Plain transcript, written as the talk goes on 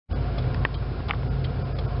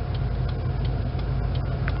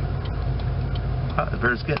The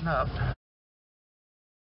bear's getting up.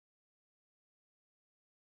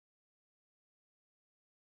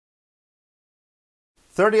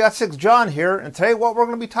 30-06 John here, and today what we're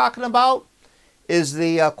going to be talking about is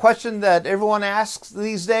the question that everyone asks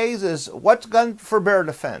these days is, what's gun for bear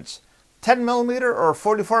defense? 10mm or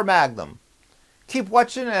 44 Magnum? Keep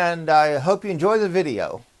watching and I hope you enjoy the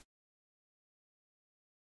video.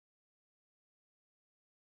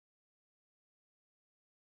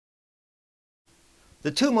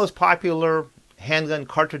 The two most popular handgun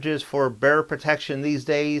cartridges for bear protection these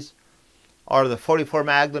days are the 44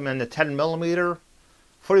 Magnum and the 10mm.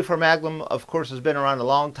 44 Magnum, of course, has been around a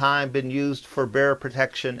long time, been used for bear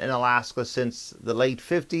protection in Alaska since the late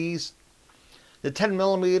 50s. The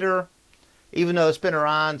 10mm, even though it's been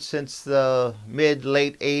around since the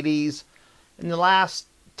mid-late 80s, in the last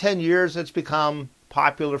 10 years it's become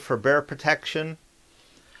popular for bear protection.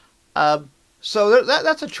 So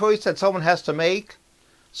that's a choice that someone has to make.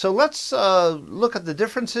 So let's look at the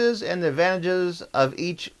differences and the advantages of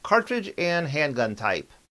each cartridge and handgun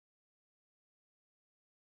type.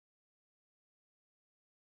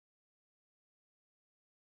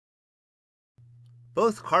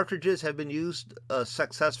 Both cartridges have been used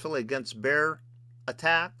successfully against bear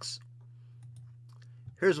attacks.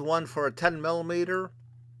 Here's one for a 10mm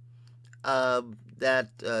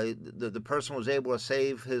that the person was able to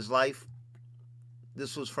save his life.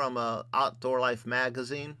 This was from Outdoor Life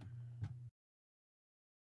magazine.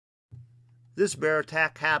 This bear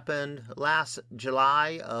attack happened last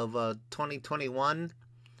July of 2021.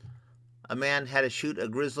 A man had to shoot a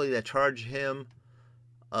grizzly that charged him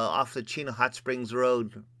off the Chino Hot Springs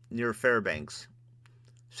Road near Fairbanks.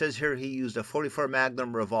 It says here he used a 44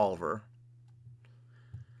 Magnum revolver.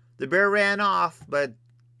 The bear ran off, but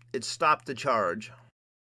it stopped the charge.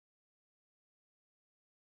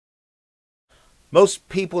 Most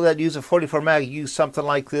people that use a 44 Mag use something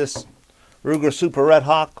like this Ruger Super Red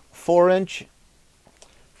Hawk 4-inch.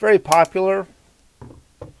 Very popular.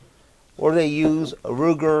 Or they use a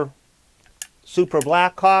Ruger Super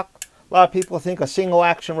Black Hawk. A lot of people think a single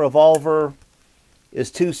action revolver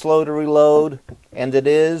is too slow to reload, and it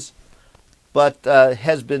is, but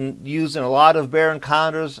has been used in a lot of bear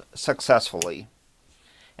encounters successfully.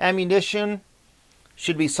 Ammunition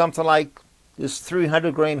should be something like this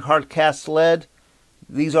 300 grain hard cast lead.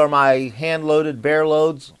 These are my hand-loaded bear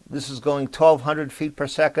loads. This is going 1200 feet per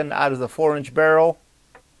second out of the 4-inch barrel.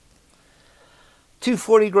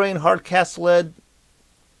 240 grain hard cast lead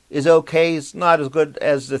is okay. It's not as good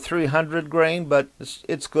as the 300 grain, but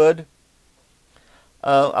it's good.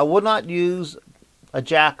 I would not use a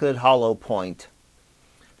jacketed hollow point.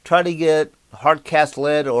 Try to get hard cast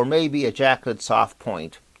lead or maybe a jacketed soft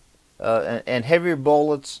point. And heavier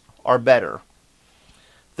bullets are better.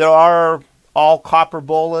 There are all copper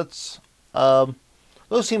bullets. Those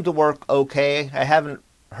seem to work okay. I haven't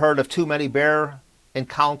heard of too many bear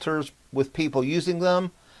encounters with people using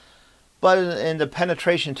them. But in the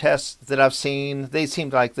penetration tests that I've seen, they seem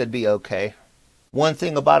like they'd be okay. One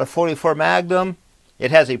thing about a 44 Magnum,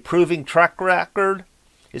 it has a proving track record.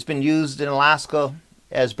 It's been used in Alaska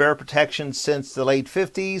as bear protection since the late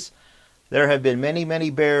 50s. There have been many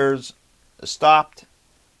bears stopped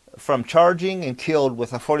from charging and killed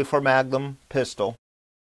with a 44 Magnum pistol.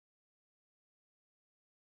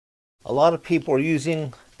 A lot of people are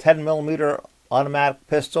using 10mm automatic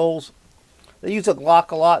pistols. They use a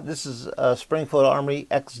Glock a lot. This is a Springfield Armory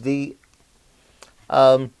XD.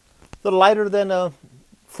 A little lighter than a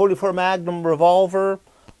 44 Magnum revolver.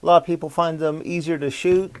 A lot of people find them easier to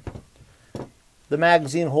shoot. The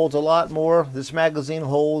magazine holds a lot more. This magazine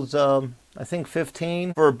holds, I think,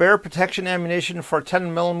 15. For bear protection ammunition for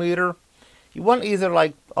 10mm, you want either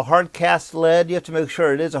like a hard cast lead. You have to make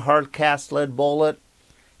sure it is a hard cast lead bullet.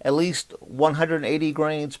 At least 180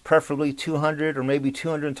 grains, preferably 200 or maybe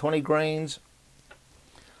 220 grains.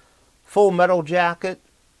 Full metal jacket,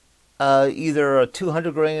 either a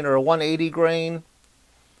 200 grain or a 180 grain.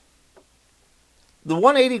 The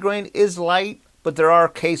 180 grain is light, but there are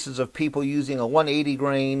cases of people using a 180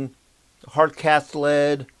 grain hard cast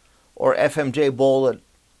lead or FMJ bullet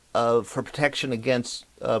for protection against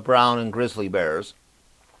brown and grizzly bears.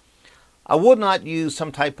 I would not use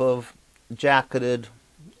some type of jacketed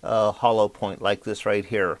hollow point like this right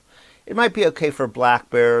here. It might be okay for black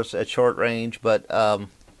bears at short range, but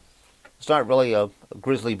it's not really a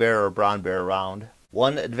grizzly bear or brown bear round.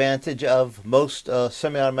 One advantage of most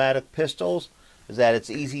semi-automatic pistols is that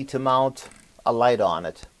it's easy to mount a light on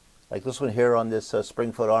it. Like this one here on this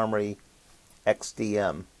Springfield Armory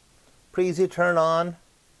XDM. Pretty easy to turn on.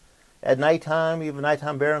 at nighttime, even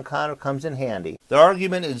nighttime bear encounter, comes in handy. The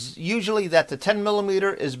argument is usually that the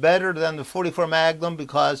 10mm is better than the 44 Magnum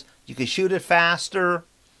because you can shoot it faster,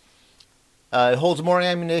 it holds more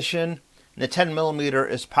ammunition, and the 10mm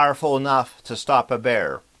is powerful enough to stop a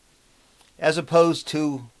bear. As opposed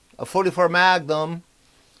to a 44 Magnum,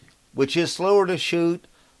 which is slower to shoot,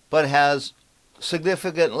 but has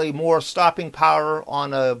significantly more stopping power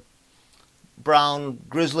on a brown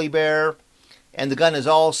grizzly bear, and the gun is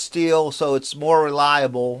all steel, so it's more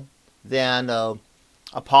reliable than a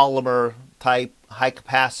polymer type high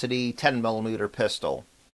capacity 10mm pistol.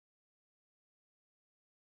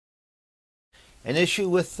 An issue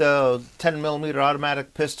with the 10mm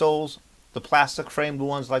automatic pistols, the plastic framed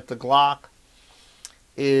ones like the Glock,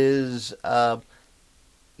 is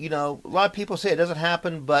you know, a lot of people say it doesn't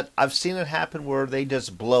happen, but I've seen it happen where they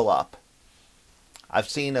just blow up. I've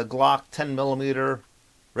seen a Glock 10mm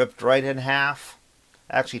ripped right in half.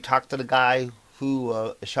 I actually talked to the guy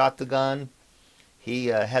who shot the gun. He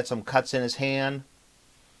had some cuts in his hand.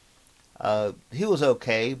 He was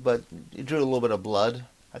okay, but he drew a little bit of blood.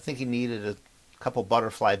 I think he needed a couple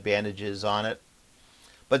butterfly bandages on it.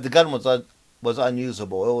 But the gun was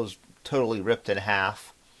unusable. It was totally ripped in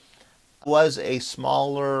half. It was a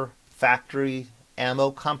smaller factory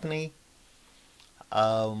ammo company.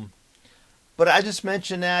 But I just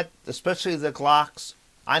mentioned that, especially the Glocks.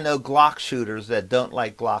 I know Glock shooters that don't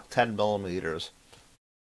like Glock 10mm.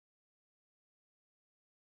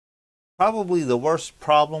 Probably the worst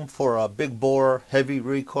problem for a big bore, heavy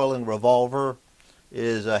recoiling revolver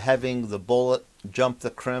is having the bullet jump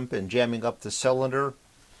the crimp and jamming up the cylinder.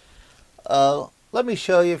 Let me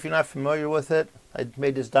show you if you're not familiar with it. I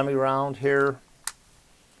made this dummy round here.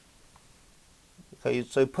 Okay,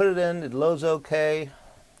 so you put it in, it loads okay.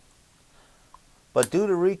 But due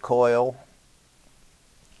to recoil,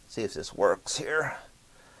 see if this works here.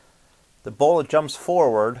 The bullet jumps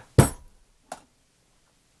forward.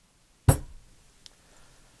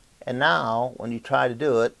 And now, when you try to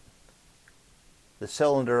do it, the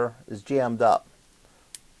cylinder is jammed up.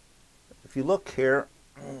 If you look here,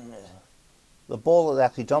 the bullet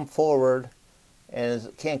actually jumped forward and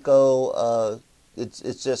it can't go, it's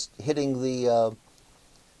just hitting the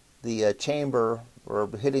chamber, or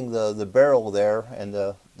hitting the barrel there and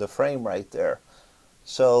the frame right there.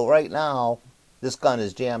 So right now this gun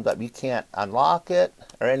is jammed up. You can't unlock it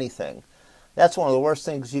or anything. That's one of the worst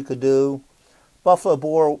things you could do. Buffalo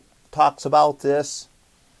Bore talks about this,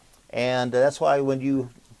 and that's why when you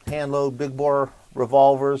hand load big bore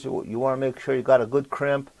revolvers, you want to make sure you got a good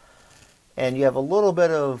crimp and you have a little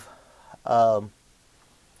bit of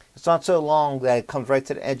it's not so long that it comes right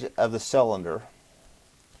to the edge of the cylinder.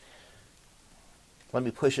 Let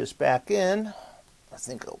me push this back in. I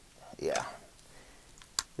think, yeah.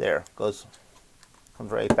 There, comes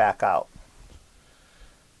right back out.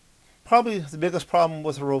 Probably the biggest problem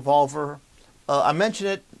with a revolver, I mentioned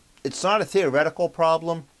it, it's not a theoretical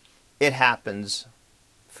problem. It happens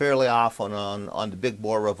fairly often on the big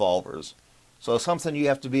bore revolvers. So it's something you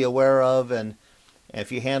have to be aware of, and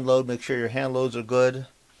if you hand load, make sure your hand loads are good.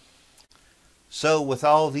 So with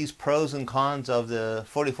all these pros and cons of the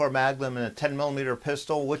 44 Magnum and a 10mm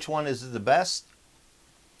pistol, which one is the best?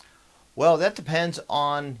 Well, that depends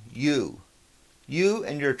on you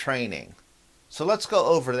and your training. So let's go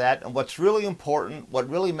over that and what's really important, what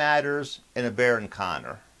really matters in a bear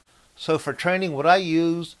encounter. So for training, what I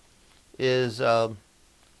use is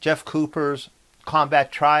Jeff Cooper's Combat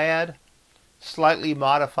Triad, slightly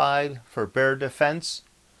modified for bear defense.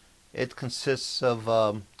 It consists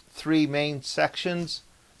of 3 main sections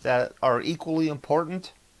that are equally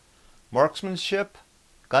important: marksmanship,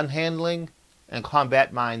 gun handling, and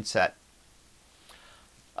combat mindset.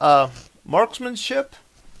 Marksmanship,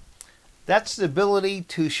 that's the ability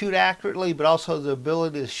to shoot accurately, but also the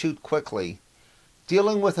ability to shoot quickly.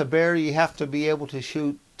 Dealing with a bear, you have to be able to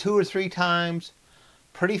shoot 2 or 3 times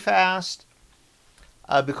pretty fast,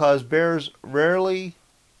 because bears rarely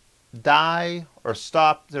die or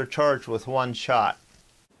stop their charge with one shot.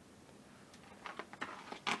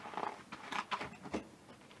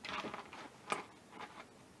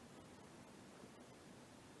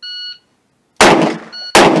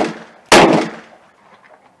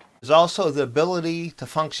 There's also the ability to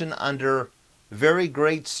function under very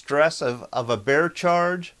great stress of a bear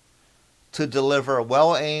charge to deliver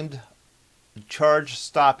well-aimed charge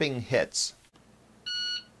stopping hits.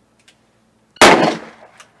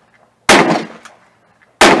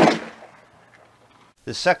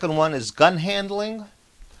 The second one is gun handling.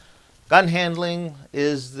 Gun handling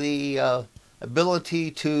is the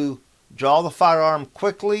ability to draw the firearm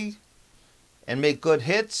quickly and make good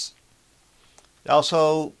hits.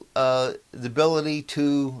 Also, the ability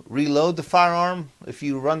to reload the firearm if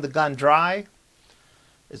you run the gun dry.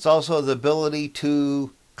 It's also the ability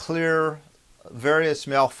to clear various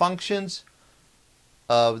malfunctions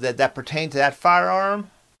that pertain to that firearm.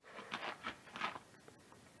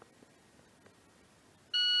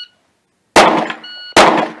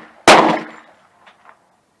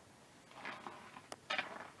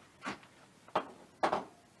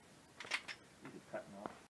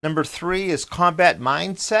 Number 3 is combat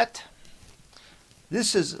mindset.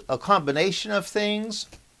 This is a combination of things.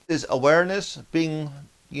 Is awareness, being,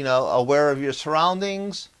 aware of your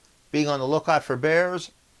surroundings, being on the lookout for bears.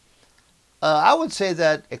 I would say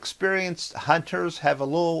that experienced hunters have a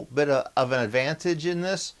little bit of an advantage in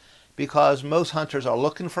this because most hunters are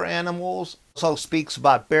looking for animals. Also speaks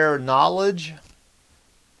about bear knowledge,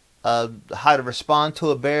 how to respond to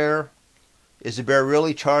a bear. Is the bear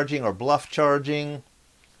really charging or bluff charging?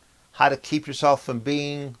 How to keep yourself from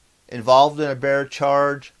being involved in a bear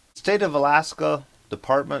charge. State of Alaska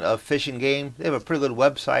Department of Fish and Game, they have a pretty good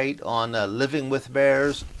website on living with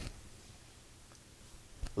bears,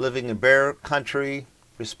 living in bear country,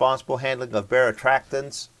 responsible handling of bear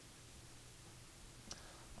attractants.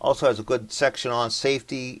 Also has a good section on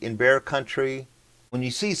safety in bear country. When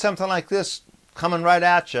you see something like this coming right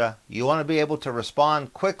at you, you want to be able to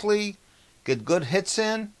respond quickly, get good hits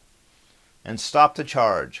in, and stop the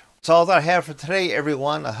charge. That's all that I have for today,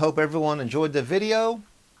 everyone. I hope everyone enjoyed the video.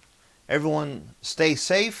 Everyone stay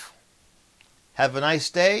safe. Have a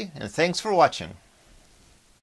nice day, and thanks for watching.